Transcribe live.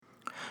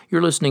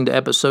You're listening to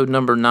episode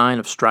number 9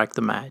 of Strike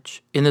the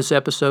Match. In this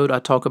episode, I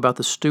talk about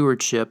the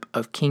stewardship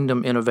of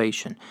kingdom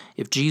innovation.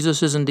 If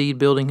Jesus is indeed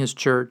building his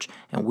church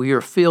and we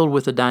are filled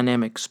with a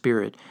dynamic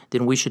spirit,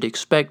 then we should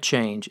expect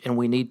change and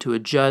we need to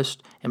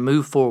adjust and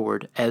move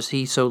forward as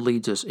he so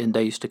leads us in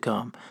days to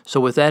come.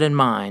 So with that in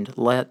mind,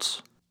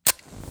 let's...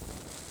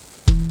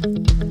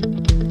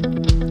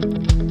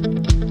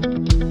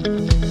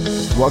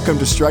 Welcome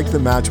to Strike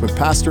the Match with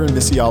pastor and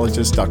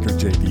missiologist Dr.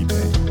 J.D.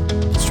 Payne.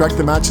 Strike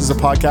the Match is a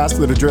podcast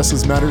that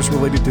addresses matters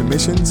related to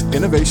missions,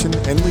 innovation,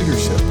 and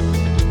leadership.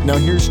 Now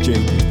here's J.D.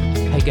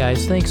 Hey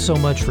guys, thanks so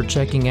much for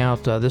checking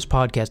out this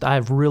podcast.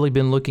 I've really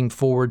been looking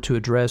forward to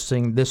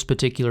addressing this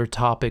particular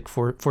topic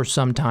for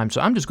some time, so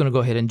I'm just going to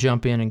go ahead and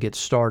jump in and get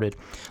started.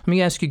 Let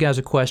me ask you guys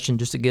a question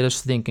just to get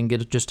us thinking,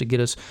 just to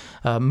get us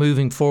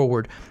moving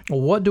forward.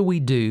 What do we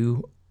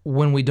do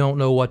when we don't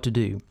know what to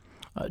do?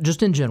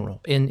 Just in general,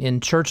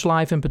 in church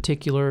life in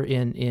particular,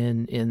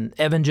 in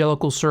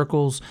evangelical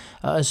circles,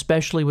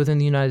 especially within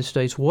the United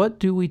States, what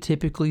do we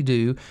typically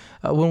do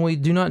when we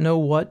do not know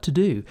what to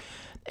do?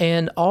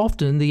 And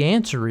often the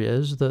answer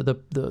is,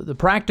 the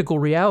practical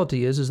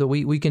reality is that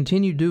we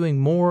continue doing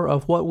more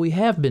of what we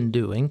have been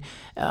doing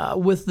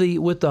with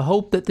the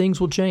hope that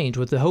things will change,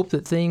 with the hope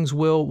that things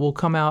will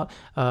come out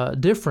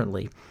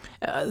differently.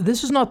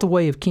 This is not the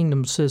way of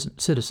kingdom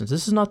citizens.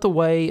 This is not the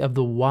way of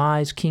the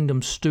wise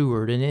kingdom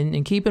steward.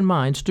 And keep in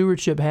mind,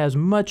 stewardship has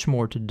much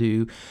more to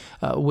do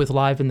with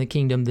life in the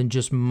kingdom than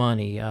just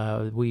money.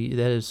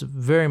 That is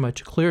very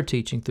much clear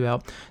teaching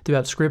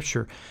throughout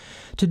Scripture.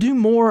 To do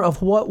more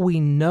of what we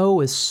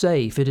know is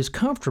safe, it is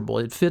comfortable,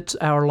 it fits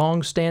our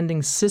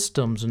long-standing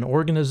systems and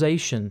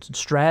organizations, and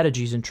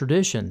strategies and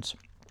traditions.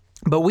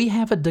 But we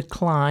have a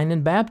decline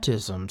in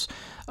baptisms.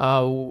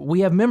 We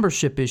have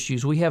membership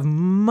issues. We have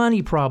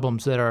money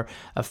problems that are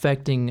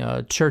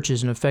affecting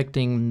churches and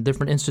affecting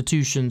different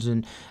institutions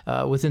and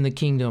within the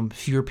kingdom.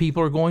 Fewer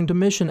people are going to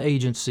mission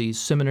agencies.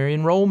 Seminary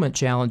enrollment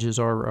challenges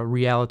are a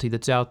reality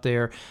that's out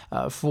there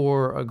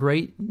for a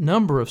great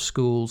number of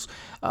schools.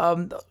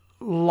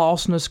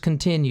 Lostness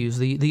continues.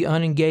 The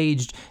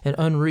unengaged and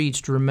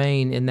unreached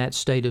remain in that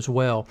state as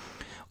well.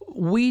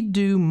 We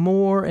do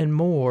more and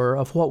more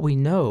of what we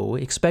know,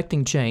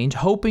 expecting change,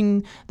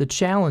 hoping the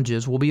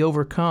challenges will be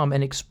overcome,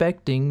 and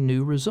expecting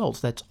new results.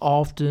 That's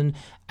often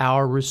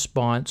our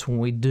response when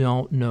we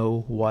don't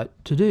know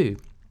what to do.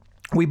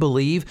 We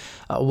believe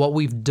what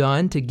we've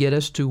done to get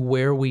us to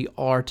where we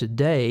are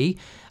today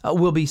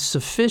will be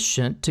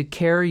sufficient to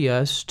carry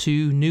us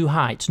to new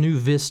heights, new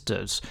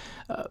vistas.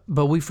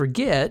 But we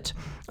forget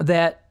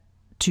that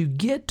to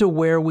get to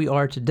where we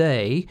are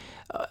today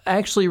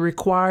actually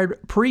required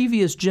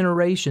previous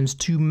generations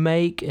to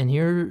make, and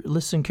here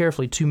listen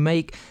carefully, to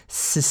make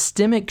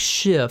systemic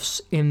shifts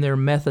in their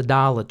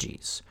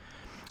methodologies.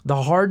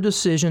 The hard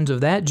decisions of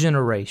that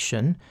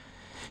generation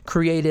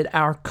created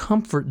our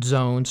comfort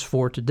zones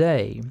for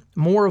today.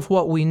 More of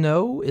what we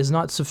know is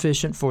not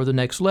sufficient for the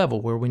next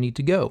level where we need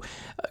to go.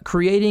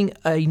 Creating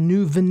a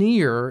new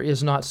veneer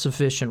is not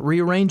sufficient.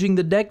 Rearranging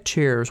the deck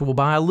chairs will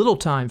buy a little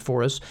time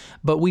for us,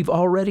 but we've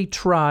already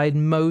tried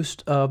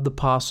most of the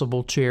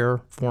possible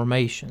chair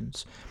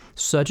formations.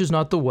 Such is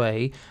not the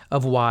way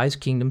of wise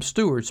kingdom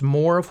stewards.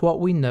 More of what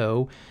we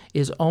know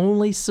is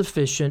only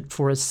sufficient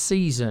for a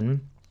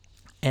season,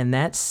 and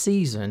that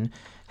season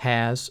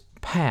has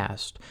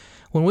passed.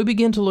 When we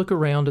begin to look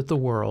around at the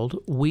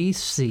world, we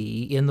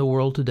see in the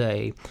world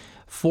today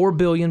 4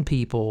 billion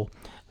people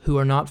who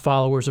are not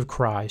followers of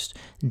Christ,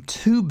 and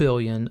 2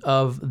 billion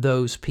of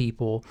those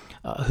people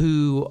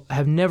who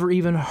have never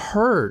even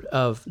heard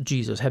of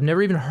Jesus, have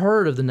never even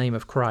heard of the name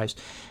of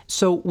Christ.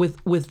 So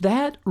with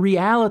that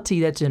reality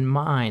that's in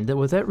mind,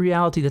 with that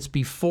reality that's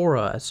before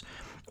us,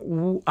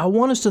 I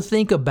want us to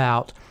think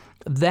about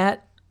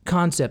that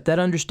concept, that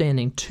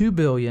understanding, 2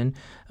 billion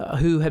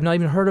who have not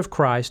even heard of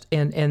Christ,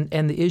 and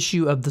the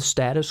issue of the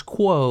status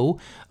quo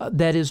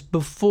that is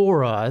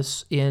before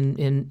us in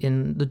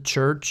the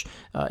church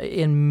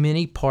in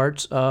many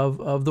parts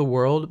of the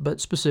world, but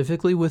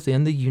specifically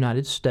within the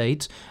United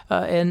States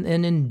and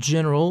in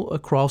general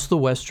across the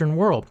Western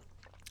world.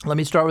 Let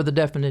me start with the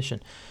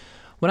definition.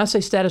 When I say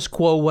status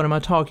quo, what am I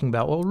talking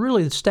about? Well,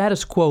 really, the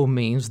status quo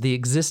means the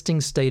existing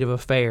state of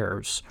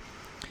affairs.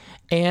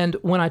 And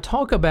when I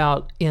talk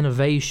about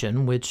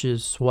innovation, which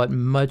is what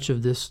much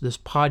of this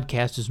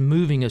podcast is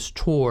moving us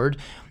toward,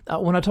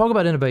 when I talk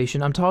about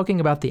innovation, I'm talking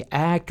about the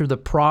act or the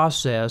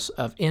process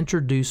of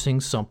introducing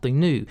something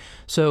new.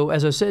 So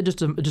as I said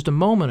just a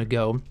moment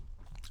ago,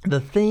 the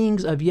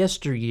things of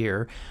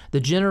yesteryear, the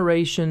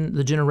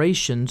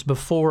generations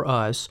before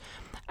us,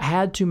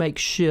 had to make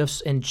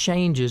shifts and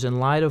changes in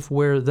light of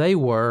where they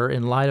were,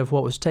 in light of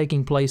what was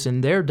taking place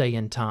in their day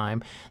and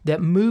time,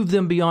 that moved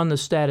them beyond the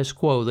status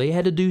quo. They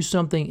had to do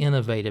something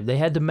innovative. They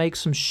had to make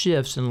some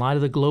shifts in light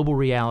of the global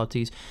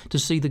realities to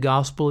see the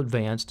gospel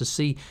advance, to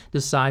see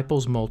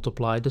disciples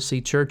multiplied, to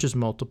see churches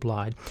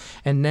multiplied.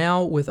 And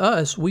now with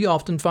us, we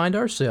often find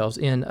ourselves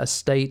in a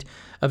state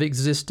of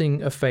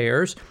existing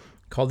affairs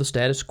called the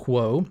status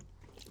quo.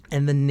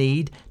 and the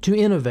need to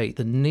innovate,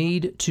 the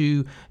need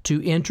to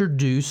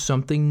introduce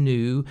something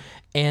new.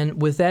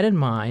 And with that in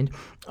mind,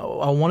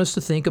 I want us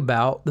to think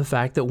about the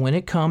fact that when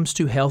it comes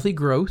to healthy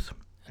growth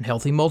and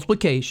healthy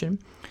multiplication,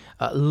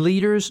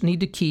 leaders need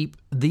to keep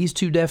these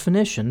two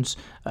definitions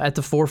at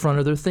the forefront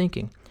of their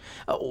thinking.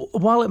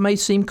 While it may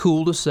seem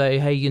cool to say,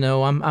 hey,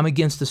 I'm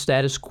against the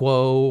status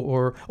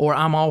quo, or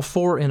I'm all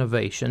for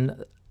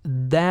innovation,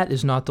 that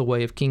is not the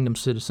way of kingdom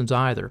citizens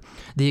either.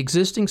 The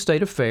existing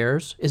state of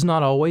affairs is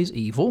not always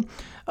evil,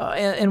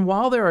 and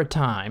while there are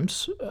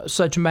times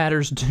such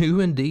matters do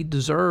indeed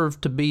deserve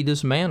to be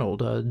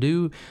dismantled,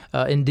 do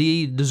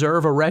indeed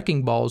deserve a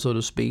wrecking ball, so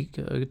to speak,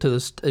 to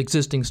the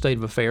existing state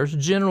of affairs,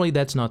 generally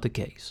that's not the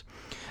case.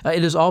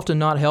 It is often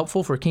not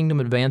helpful for kingdom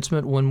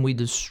advancement when we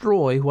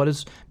destroy what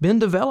has been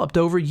developed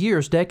over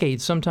years,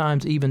 decades,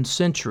 sometimes even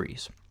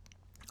centuries.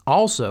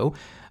 Also,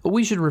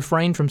 we should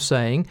refrain from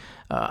saying,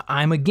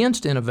 I'm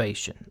against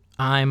innovation.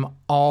 I'm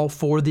all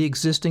for the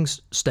existing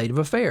state of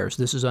affairs.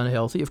 This is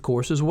unhealthy, of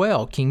course, as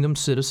well. Kingdom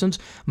citizens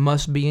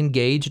must be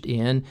engaged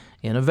in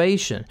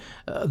innovation.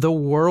 The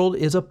world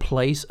is a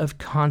place of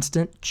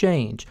constant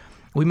change.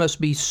 We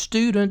must be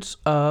students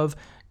of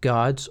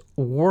God's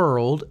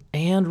world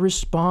and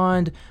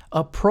respond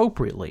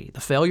appropriately. The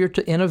failure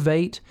to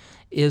innovate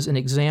is an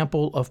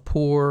example of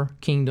poor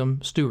kingdom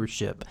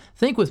stewardship.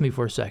 Think with me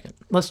for a second.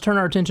 Let's turn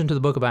our attention to the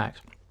book of Acts.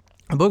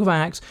 The book of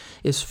Acts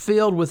is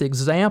filled with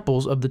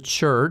examples of the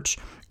church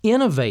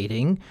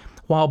innovating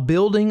while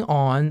building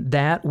on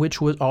that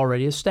which was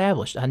already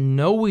established. I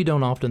know we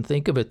don't often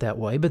think of it that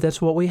way, but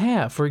that's what we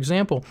have. For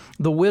example,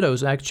 the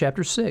widows, Acts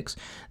chapter 6.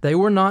 They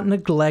were not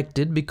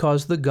neglected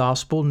because the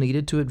gospel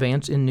needed to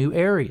advance in new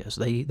areas.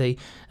 The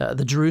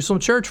Jerusalem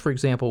church, for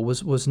example,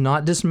 was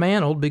not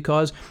dismantled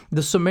because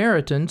the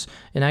Samaritans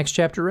in Acts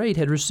chapter 8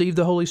 had received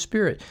the Holy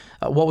Spirit.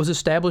 What was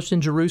established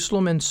in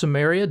Jerusalem and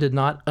Samaria did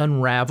not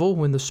unravel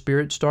when the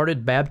Spirit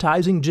started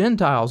baptizing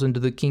Gentiles into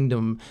the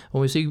kingdom.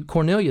 When we see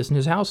Cornelius and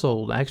his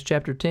household, Acts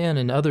chapter 10,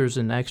 and others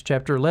in Acts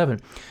chapter 11.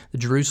 The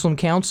Jerusalem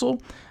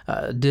Council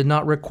did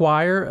not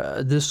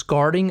require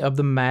discarding of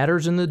the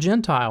matters in the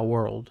Gentile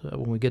world.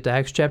 When we get to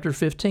Acts chapter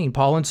 15,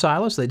 Paul and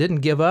Silas, they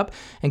didn't give up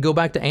and go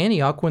back to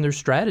Antioch when their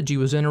strategy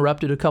was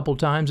interrupted a couple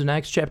times in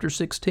Acts chapter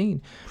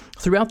 16.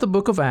 Throughout the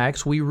book of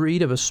Acts, we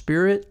read of a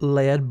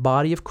Spirit-led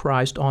body of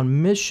Christ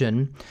on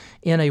mission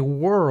in a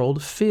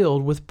world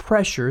filled with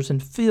pressures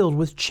and filled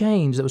with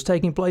change that was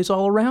taking place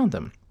all around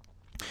them.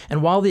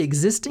 And while the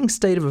existing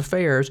state of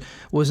affairs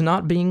was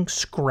not being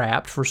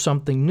scrapped for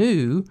something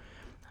new,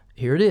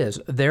 here it is.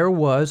 There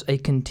was a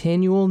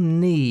continual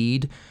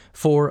need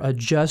for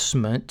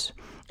adjustment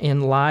in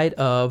light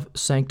of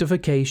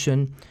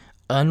sanctification,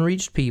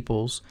 unreached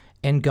peoples,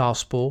 and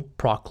gospel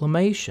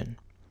proclamation.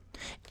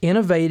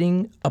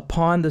 Innovating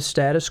upon the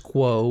status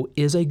quo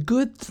is a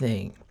good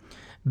thing.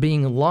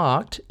 Being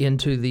locked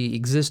into the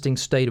existing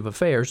state of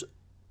affairs,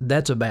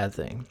 that's a bad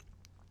thing.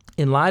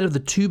 In light of the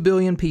 2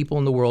 billion people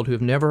in the world who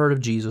have never heard of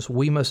Jesus,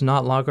 we must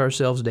not lock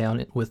ourselves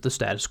down with the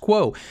status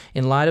quo.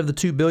 In light of the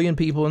 2 billion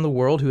people in the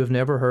world who have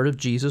never heard of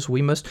Jesus,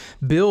 we must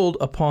build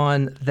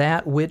upon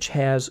that which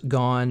has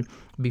gone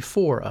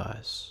before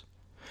us.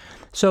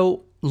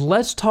 So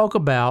let's talk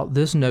about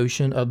this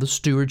notion of the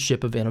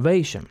stewardship of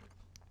innovation.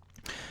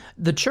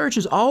 The church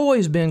has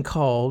always been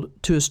called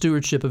to a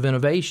stewardship of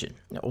innovation.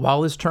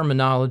 While this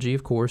terminology,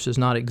 of course, has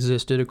not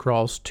existed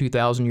across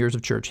 2,000 years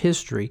of church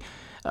history,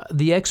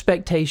 the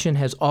expectation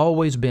has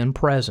always been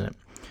present.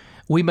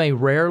 We may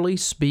rarely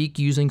speak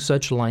using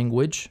such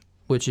language,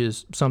 which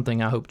is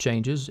something I hope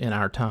changes in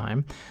our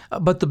time,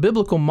 but the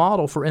biblical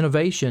model for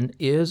innovation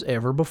is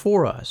ever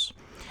before us.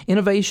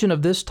 Innovation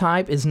of this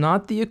type is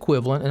not the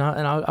equivalent, and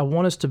I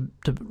want us to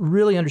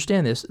really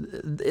understand this,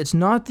 it's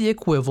not the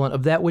equivalent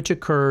of that which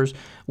occurs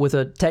with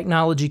a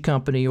technology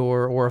company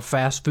or a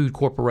fast food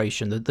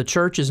corporation. The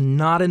church is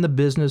not in the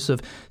business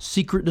of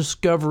secret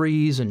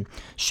discoveries and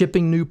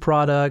shipping new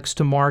products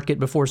to market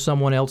before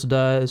someone else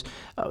does.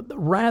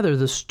 Rather,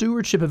 the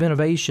stewardship of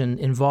innovation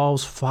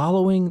involves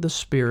following the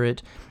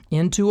Spirit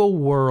into a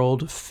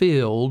world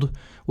filled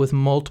with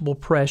multiple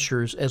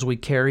pressures as we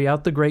carry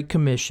out the Great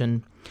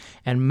Commission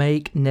and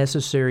make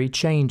necessary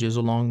changes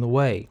along the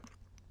way.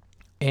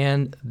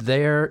 And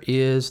there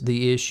is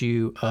the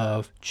issue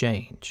of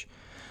change.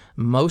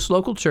 Most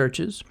local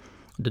churches,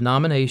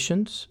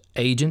 denominations,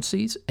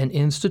 agencies, and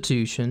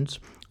institutions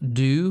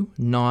do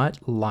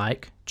not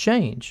like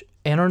change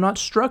and are not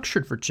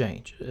structured for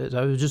change. As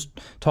I was just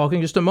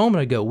talking just a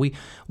moment ago,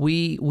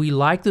 we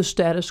like the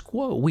status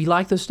quo. We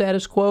like the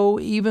status quo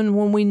even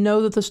when we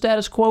know that the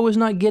status quo is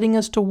not getting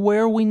us to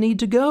where we need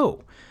to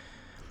go.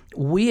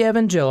 We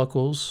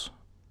evangelicals,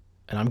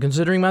 and I'm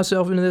considering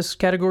myself into this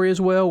category as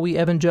well, we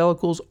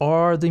evangelicals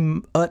are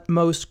the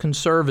utmost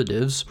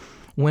conservatives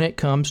when it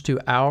comes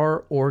to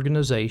our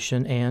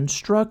organization and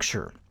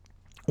structure.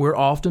 We're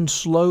often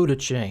slow to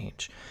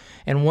change.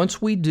 And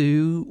once we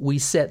do, we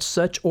set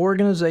such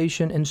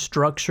organization and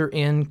structure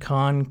in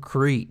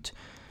concrete.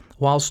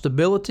 While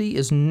stability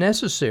is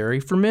necessary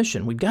for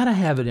mission, we've got to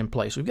have it in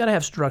place. We've got to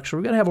have structure.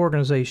 We've got to have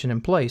organization in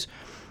place.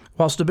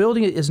 While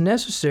stability is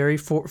necessary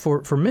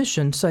for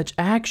mission, such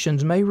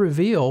actions may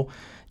reveal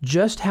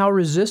just how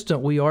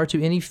resistant we are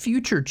to any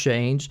future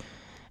change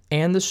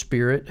and the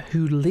Spirit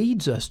who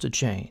leads us to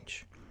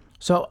change.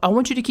 So I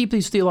want you to keep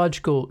these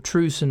theological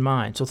truths in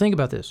mind. So think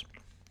about this.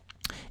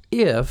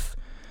 If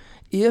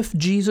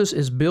Jesus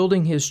is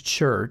building his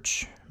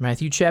church,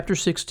 Matthew chapter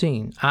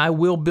 16, I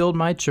will build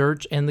my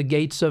church and the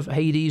gates of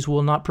Hades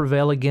will not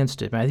prevail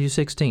against it. Matthew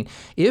 16.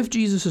 If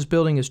Jesus is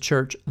building his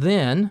church,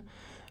 then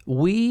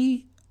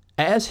we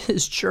as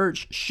his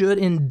church should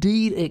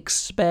indeed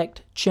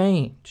expect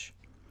change.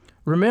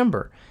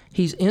 Remember,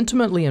 he's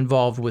intimately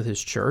involved with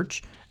his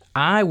church.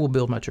 I will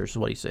build my church is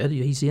what he said.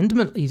 He's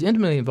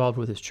intimately involved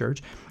with his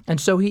church. And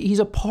so he's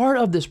a part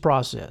of this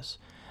process.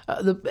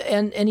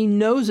 And he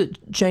knows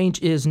that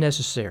change is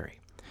necessary.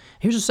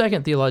 Here's a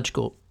second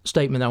theological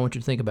statement I want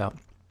you to think about.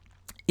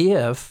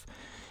 If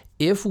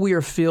we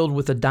are filled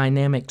with a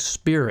dynamic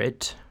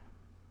spirit,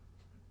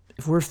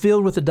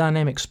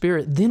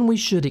 then we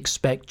should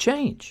expect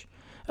change.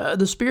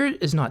 The Spirit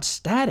is not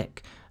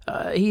static.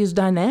 He is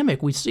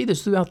dynamic. We see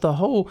this throughout the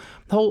whole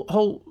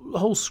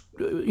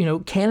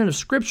canon of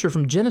Scripture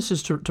from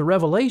Genesis to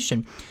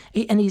Revelation.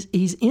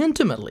 He's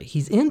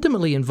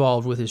intimately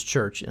involved with his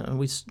church.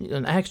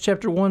 In Acts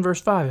chapter 1,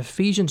 verse 5,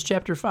 Ephesians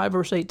chapter 5,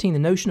 verse 18, the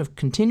notion of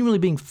continually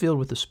being filled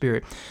with the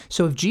Spirit.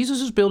 So if Jesus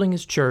is building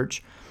his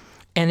church,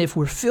 and if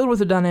we're filled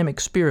with a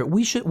dynamic Spirit,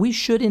 we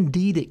should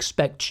indeed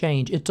expect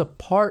change. It's a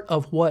part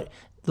of what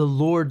the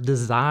Lord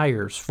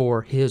desires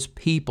for his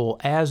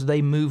people as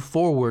they move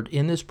forward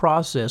in this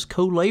process,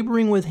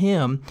 co-laboring with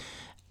him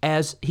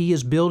as he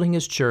is building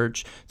his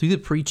church through the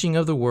preaching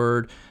of the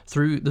word,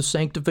 through the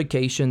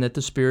sanctification that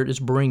the Spirit is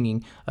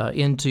bringing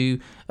into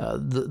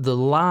the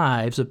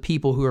lives of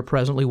people who are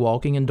presently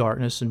walking in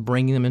darkness and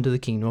bringing them into the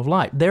kingdom of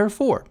light.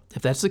 Therefore,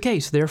 if that's the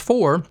case, the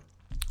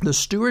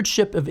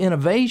stewardship of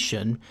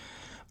innovation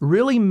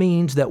really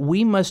means that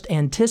we must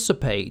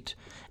anticipate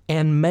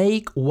and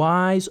make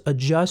wise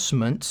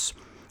adjustments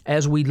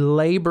as we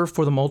labor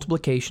for the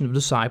multiplication of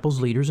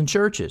disciples, leaders, and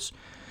churches.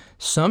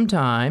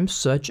 Sometimes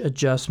such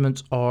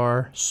adjustments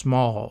are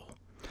small.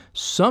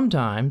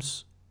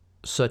 Sometimes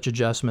such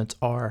adjustments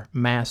are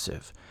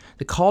massive.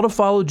 The call to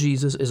follow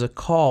Jesus is a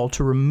call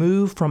to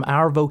remove from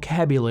our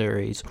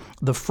vocabularies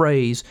the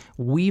phrase,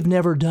 "We've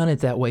never done it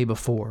that way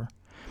before."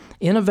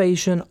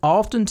 Innovation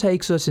often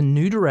takes us in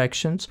new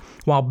directions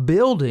while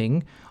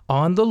building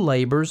on the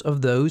labors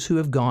of those who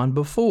have gone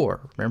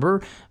before.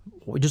 Remember,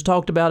 we just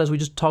talked about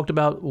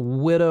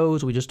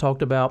widows, we just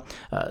talked about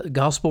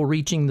gospel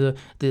reaching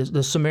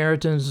the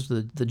Samaritans,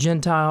 the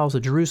Gentiles,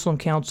 the Jerusalem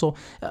Council.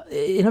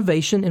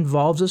 Innovation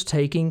involves us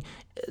taking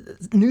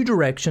new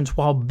directions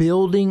while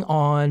building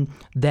on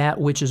that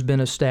which has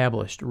been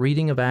established.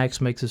 Reading of Acts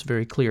makes this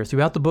very clear.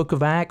 Throughout the book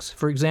of Acts,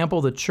 for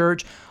example, the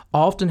church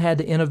often had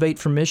to innovate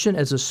for mission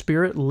as the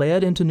Spirit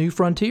led into new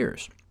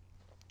frontiers.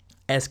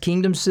 As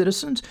kingdom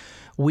citizens,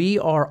 we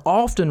are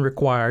often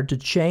required to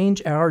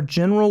change our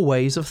general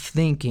ways of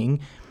thinking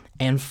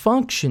and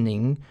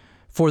functioning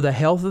for the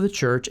health of the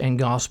church and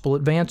gospel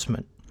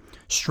advancement.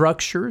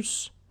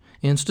 Structures,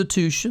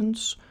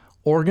 institutions,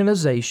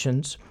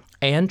 organizations,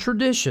 and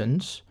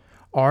traditions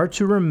are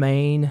to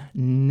remain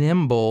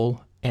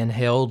nimble and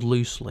held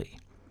loosely.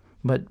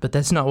 But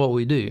that's not what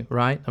we do,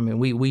 right? I mean,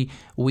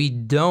 we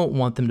don't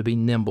want them to be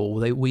nimble.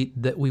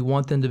 We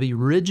want them to be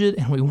rigid,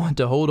 and we want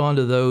to hold on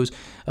to those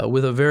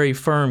with a very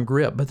firm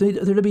grip. But they're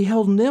to be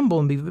held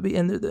nimble and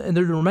they're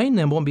to remain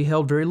nimble and be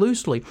held very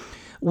loosely.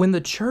 When the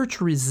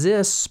church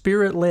resists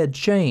Spirit-led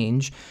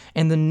change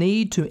and the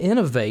need to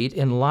innovate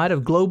in light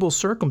of global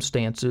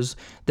circumstances,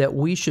 that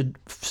we will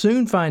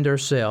soon find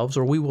ourselves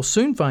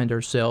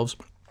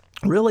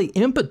really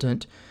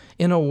impotent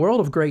in a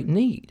world of great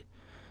need.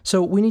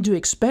 So we need to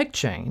expect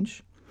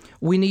change.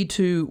 We need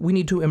to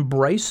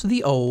embrace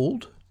the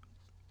old.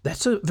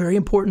 That's a very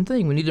important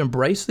thing. We need to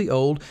embrace the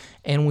old,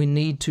 and we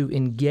need to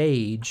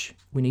engage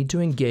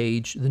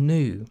the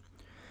new.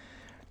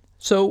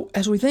 So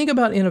as we think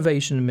about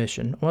innovation and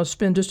mission, I want to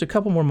spend just a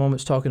couple more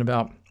moments talking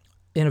about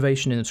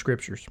innovation in the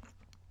Scriptures,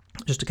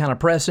 just to kind of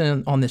press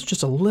in on this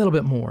just a little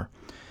bit more.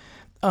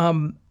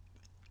 We've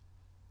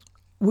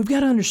got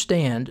to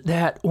understand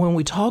that when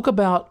we talk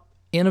about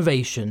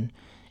innovation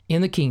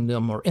in the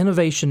kingdom, or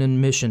innovation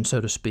in mission, so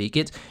to speak,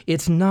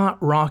 it's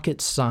not rocket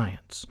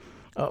science.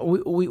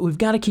 We've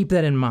got to keep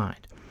that in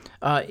mind.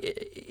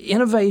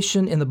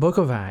 Innovation in the book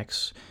of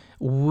Acts,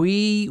 what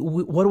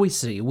do we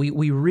see?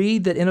 We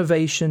read that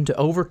innovation to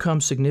overcome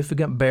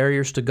significant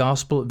barriers to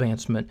gospel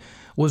advancement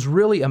was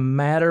really a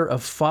matter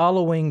of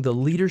following the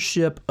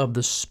leadership of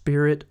the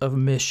Spirit of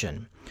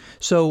mission.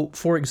 So,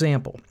 for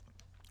example,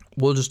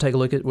 we'll just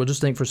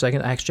think for a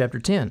second, Acts chapter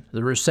 10,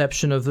 the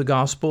reception of the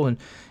gospel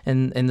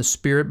and the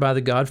Spirit by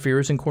the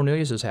God-fearers in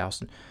Cornelius'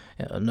 house.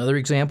 Another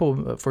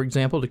example, for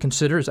example, to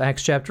consider is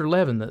Acts chapter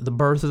 11, the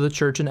birth of the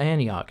church in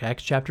Antioch.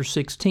 Acts chapter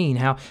 16,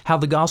 how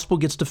the gospel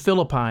gets to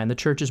Philippi and the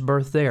church's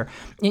birth there.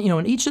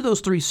 In each of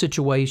those three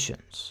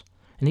situations,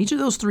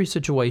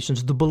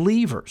 the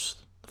believers,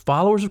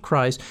 followers of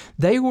Christ,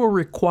 they were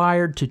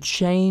required to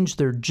change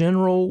their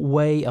general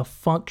way of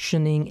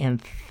functioning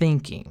and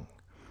thinking.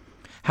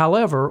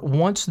 However,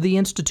 once the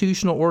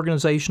institutional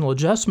organizational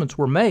adjustments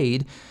were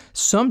made,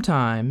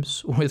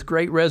 sometimes with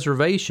great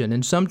reservation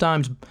and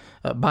sometimes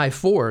by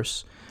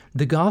force,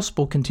 the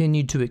gospel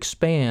continued to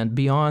expand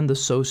beyond the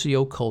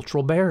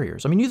socio-cultural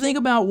barriers. I mean, you think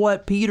about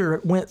what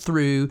Peter went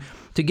through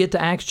to get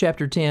to Acts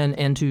chapter 10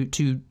 and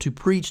to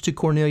preach to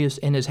Cornelius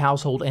and his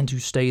household and to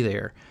stay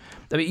there.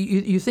 I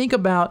mean, you think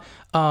about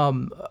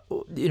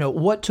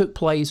what took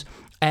place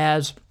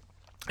as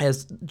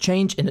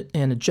change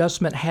and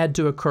adjustment had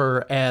to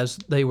occur as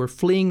they were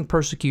fleeing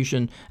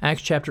persecution,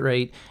 Acts chapter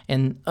 8,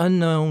 and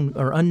unknown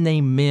or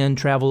unnamed men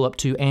travel up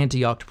to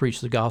Antioch to preach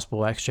the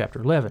gospel, Acts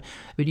chapter 11.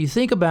 But you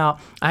think about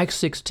Acts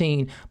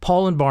 16,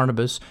 Paul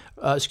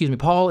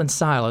and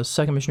Silas,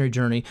 second missionary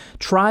journey,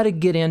 try to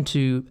get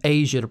into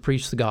Asia to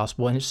preach the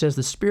gospel, and it says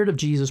the Spirit of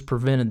Jesus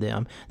prevented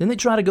them. Then they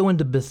try to go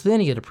into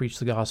Bithynia to preach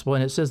the gospel,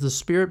 and it says the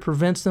Spirit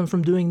prevents them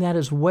from doing that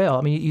as well.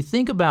 I mean, you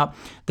think about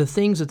the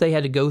things that they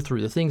had to go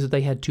through, the things that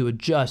they had to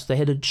adjust, they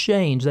had to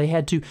change, they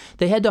had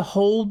to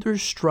hold their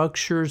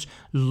structures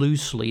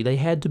loosely. They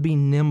had to be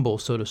nimble,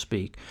 so to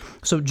speak.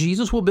 So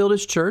Jesus will build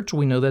his church.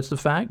 We know that's the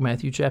fact.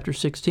 Matthew chapter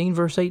 16,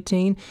 verse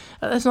 18.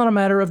 That's not a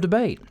matter of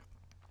debate.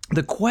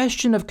 The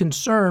question of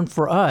concern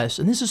for us,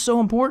 and this is so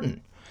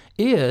important,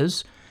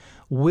 is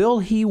will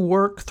he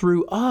work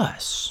through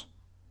us,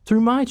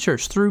 through my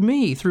church, through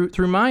me,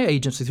 through my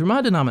agency, through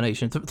my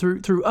denomination,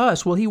 through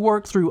us? Will he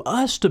work through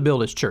us to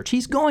build his church?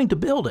 He's going to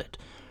build it.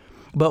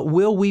 But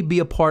will we be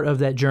a part of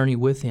that journey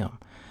with him?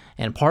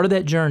 And part of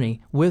that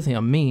journey with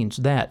him means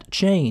that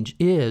change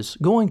is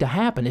going to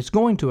happen. It's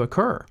going to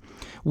occur.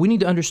 We need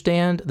to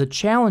understand the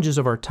challenges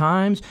of our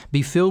times,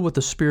 be filled with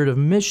the spirit of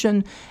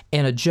mission,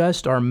 and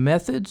adjust our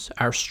methods,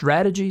 our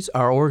strategies,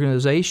 our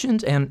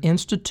organizations, and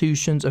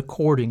institutions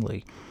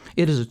accordingly.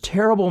 It is a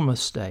terrible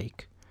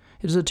mistake.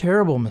 It is a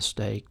terrible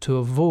mistake to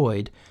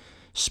avoid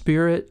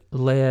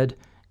Spirit-led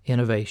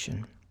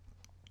innovation.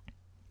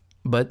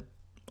 But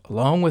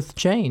along with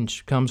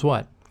change comes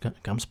what?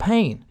 Comes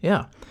pain,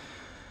 yeah.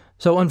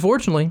 So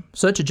unfortunately,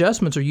 such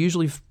adjustments are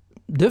usually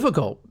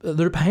difficult.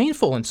 They're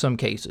painful in some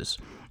cases.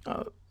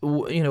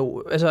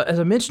 As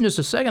I mentioned just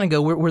a second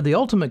ago, we're the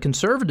ultimate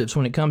conservatives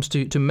when it comes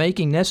to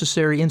making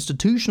necessary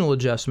institutional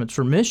adjustments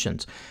for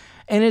missions.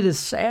 And it is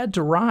sad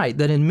to write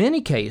that in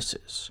many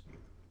cases,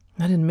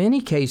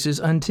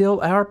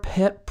 until our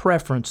pet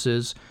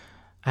preferences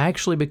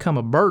actually become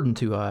a burden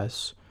to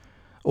us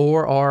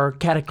or are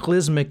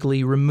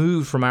cataclysmically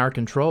removed from our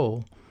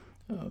control,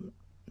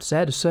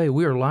 sad to say,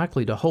 we are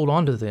likely to hold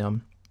on to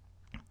them,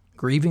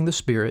 grieving the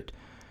Spirit,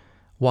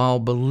 while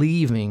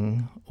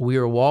believing we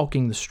are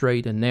walking the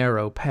straight and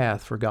narrow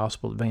path for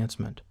gospel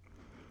advancement.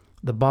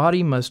 The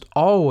body must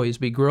always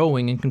be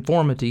growing in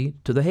conformity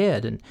to the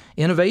head, and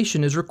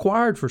innovation is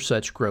required for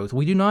such growth.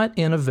 We do not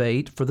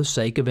innovate for the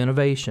sake of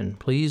innovation.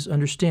 Please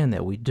understand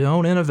that. We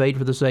don't innovate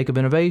for the sake of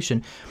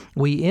innovation.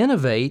 We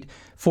innovate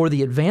for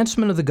the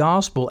advancement of the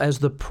gospel as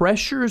the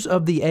pressures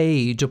of the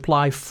age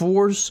apply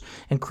force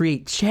and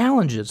create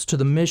challenges to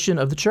the mission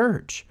of the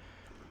church.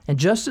 And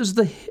just as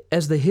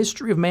the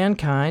history of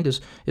mankind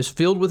is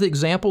filled with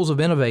examples of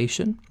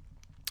innovation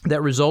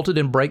that resulted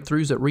in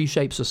breakthroughs that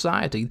reshape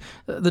society,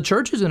 the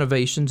church's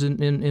innovations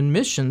in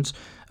missions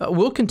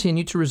will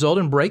continue to result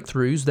in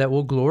breakthroughs that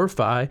will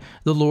glorify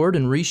the Lord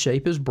and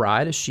reshape his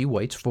bride as she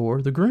waits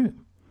for the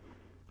groom.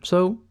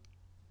 So,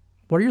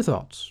 what are your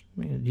thoughts?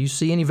 Do you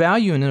see any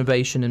value in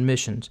innovation in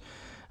missions?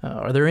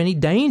 Are there any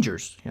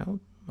dangers?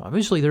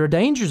 Obviously, there are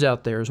dangers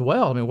out there as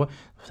well. I mean,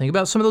 think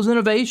about some of those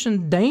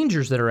innovation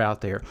dangers that are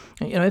out there.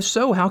 If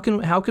so, how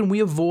can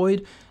we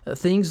avoid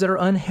things that are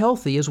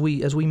unhealthy as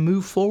we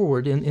move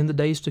forward in the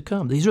days to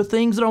come? These are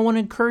things that I want to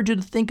encourage you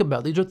to think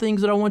about. These are things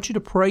that I want you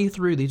to pray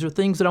through. These are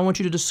things that I want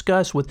you to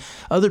discuss with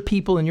other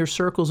people in your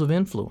circles of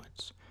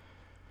influence.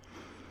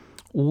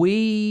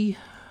 We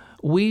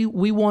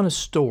want a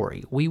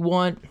story. We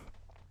want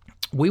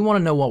to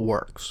know what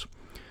works.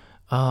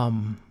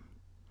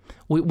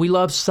 We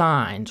love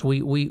signs.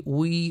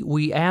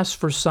 We ask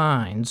for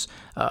signs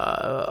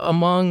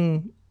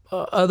among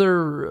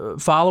other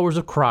followers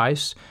of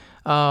Christ.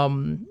 We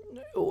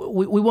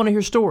want to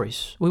hear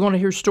stories. We want to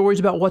hear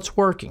stories about what's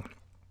working.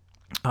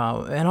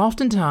 And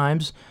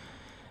oftentimes,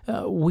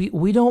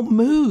 we don't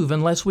move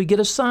unless we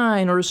get a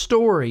sign or a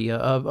story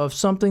of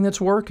something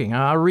that's working.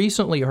 I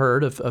recently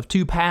heard of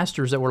two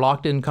pastors that were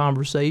locked in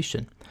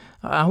conversation.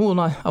 I will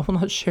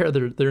not share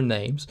their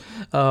names,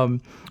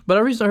 but I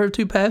recently heard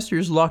two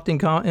pastors locked in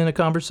a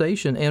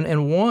conversation,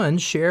 and one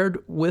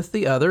shared with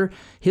the other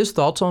his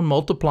thoughts on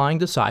multiplying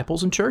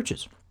disciples in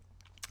churches.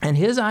 And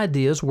his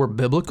ideas were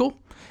biblical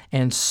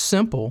and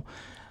simple,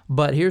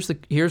 but here's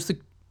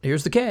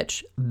the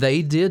catch.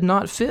 They did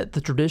not fit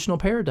the traditional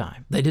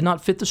paradigm. They did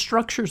not fit the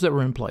structures that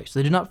were in place.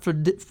 They did not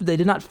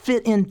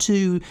fit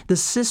into the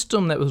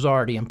system that was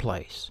already in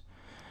place.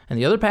 And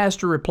the other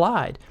pastor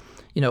replied,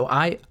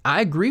 I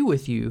agree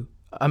with you.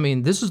 I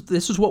mean, this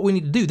is what we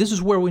need to do. This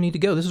is where we need to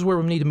go. This is where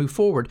we need to move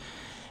forward.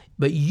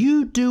 But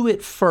you do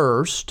it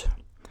first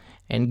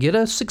and get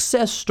a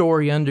success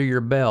story under your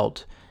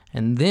belt,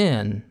 and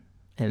then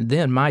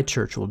my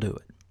church will do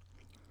it.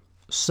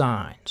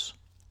 Signs,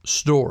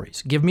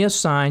 stories. Give me a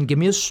sign, give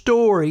me a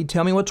story,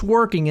 tell me what's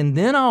working, and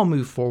then I'll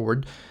move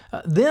forward.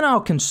 Then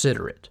I'll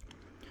consider it.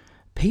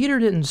 Peter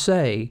didn't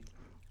say,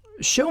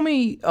 show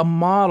me a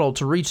model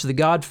to reach the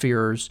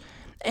God-fearers,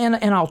 and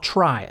I'll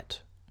try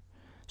it.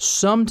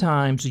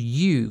 Sometimes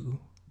you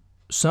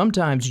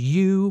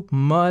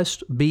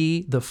must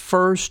be the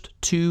first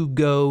to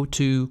go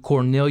to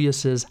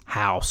Cornelius's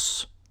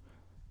house.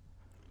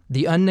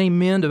 The unnamed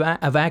men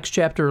of Acts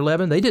chapter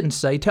 11, they didn't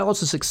say, tell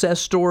us a success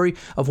story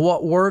of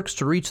what works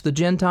to reach the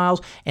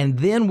Gentiles, and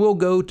then we'll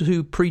go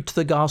to preach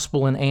the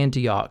gospel in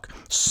Antioch.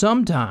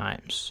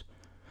 Sometimes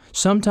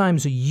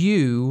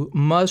you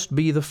must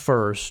be the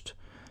first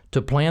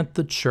to plant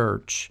the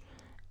church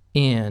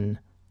in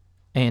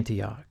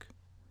Antioch.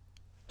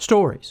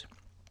 Stories.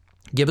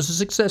 Give us a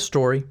success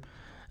story.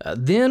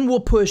 Then we'll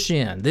push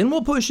in. Then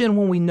we'll push in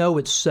when we know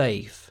it's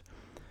safe.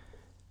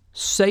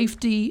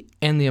 Safety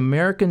and the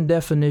American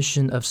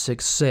definition of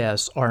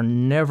success are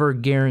never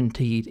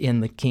guaranteed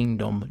in the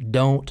kingdom.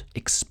 Don't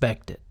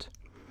expect it.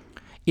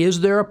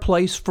 Is there a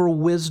place for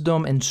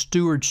wisdom and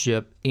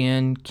stewardship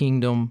in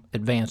kingdom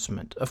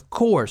advancement? Of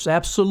course,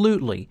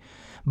 absolutely.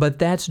 But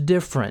that's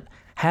different.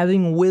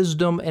 Having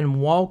wisdom and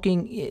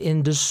walking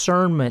in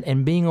discernment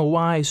and being a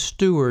wise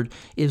steward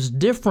is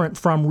different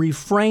from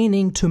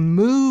refraining to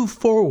move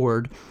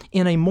forward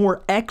in a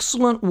more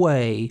excellent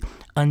way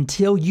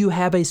until you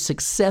have a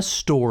success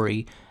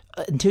story,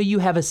 until you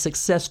have a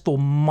successful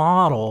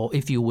model,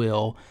 if you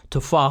will, to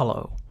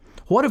follow.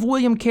 What if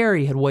William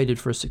Carey had waited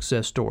for a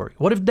success story?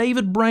 What if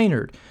David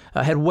Brainerd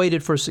had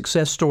waited for a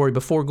success story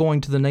before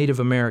going to the Native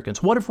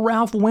Americans? What if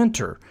Ralph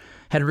Winter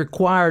had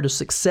required a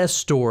success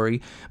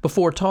story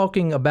before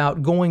talking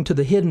about going to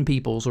the hidden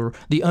peoples or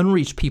the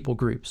unreached people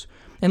groups?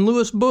 And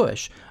Lewis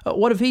Bush,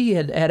 what if he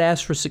had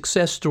asked for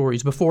success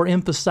stories before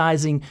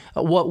emphasizing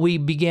before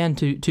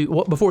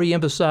he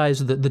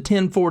emphasized the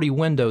 1040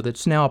 window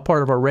that's now a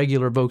part of our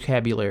regular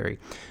vocabulary?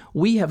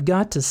 We have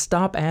got to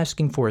stop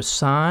asking for a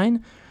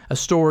sign, a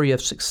story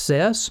of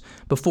success,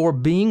 before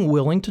being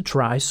willing to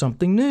try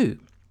something new.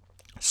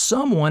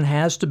 Someone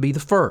has to be the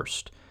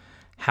first.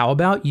 How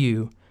about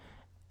you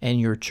and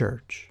your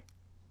church?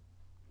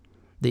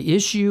 The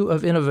issue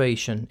of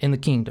innovation in the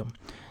kingdom,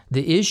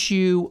 the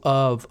issue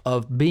of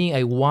being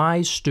a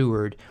wise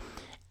steward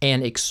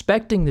and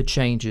expecting the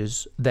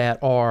changes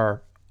that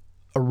are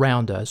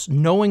around us,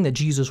 knowing that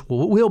Jesus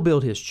will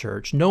build His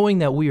church, knowing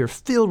that we are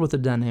filled with a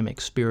dynamic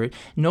spirit,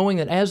 knowing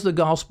that as the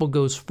gospel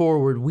goes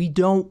forward, we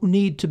don't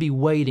need to be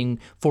waiting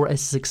for a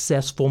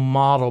successful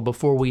model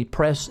before we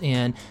press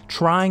in,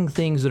 trying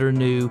things that are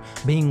new,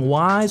 being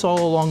wise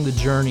all along the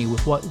journey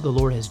with what the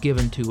Lord has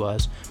given to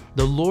us.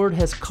 The Lord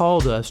has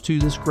called us to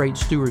this great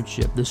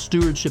stewardship, the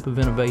stewardship of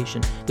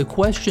innovation. The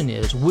question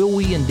is, will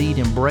we indeed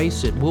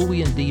embrace it? Will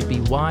we indeed be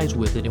wise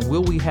with it? And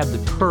will we have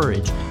the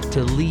courage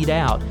to lead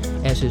out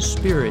as His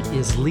Spirit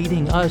is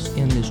leading us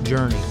in this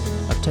journey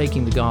of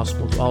taking the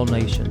gospel to all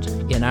nations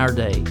in our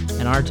day,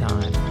 in our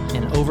time,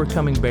 and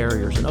overcoming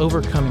barriers and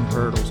overcoming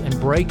hurdles and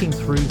breaking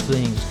through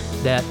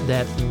things that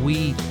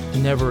we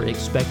never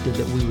expected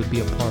that we would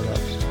be a part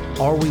of?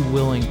 Are we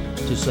willing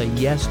to say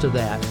yes to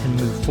that and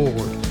move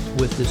forward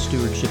with this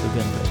stewardship of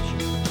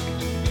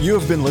innovation? You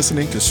have been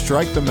listening to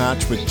Strike the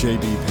Match with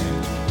J.D.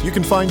 Payne. You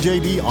can find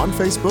J.D. on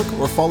Facebook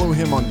or follow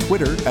him on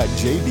Twitter at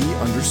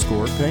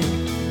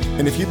JD_Payne.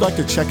 And if you'd like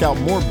to check out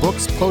more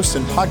books, posts,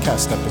 and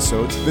podcast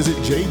episodes, visit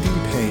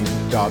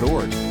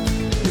jdpayne.org.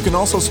 You can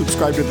also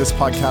subscribe to this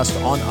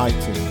podcast on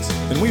iTunes,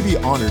 and we'd be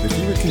honored if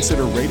you would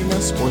consider rating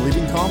us or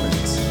leaving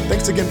comments.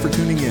 Thanks again for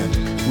tuning in.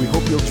 We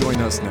hope you'll join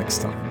us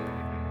next time.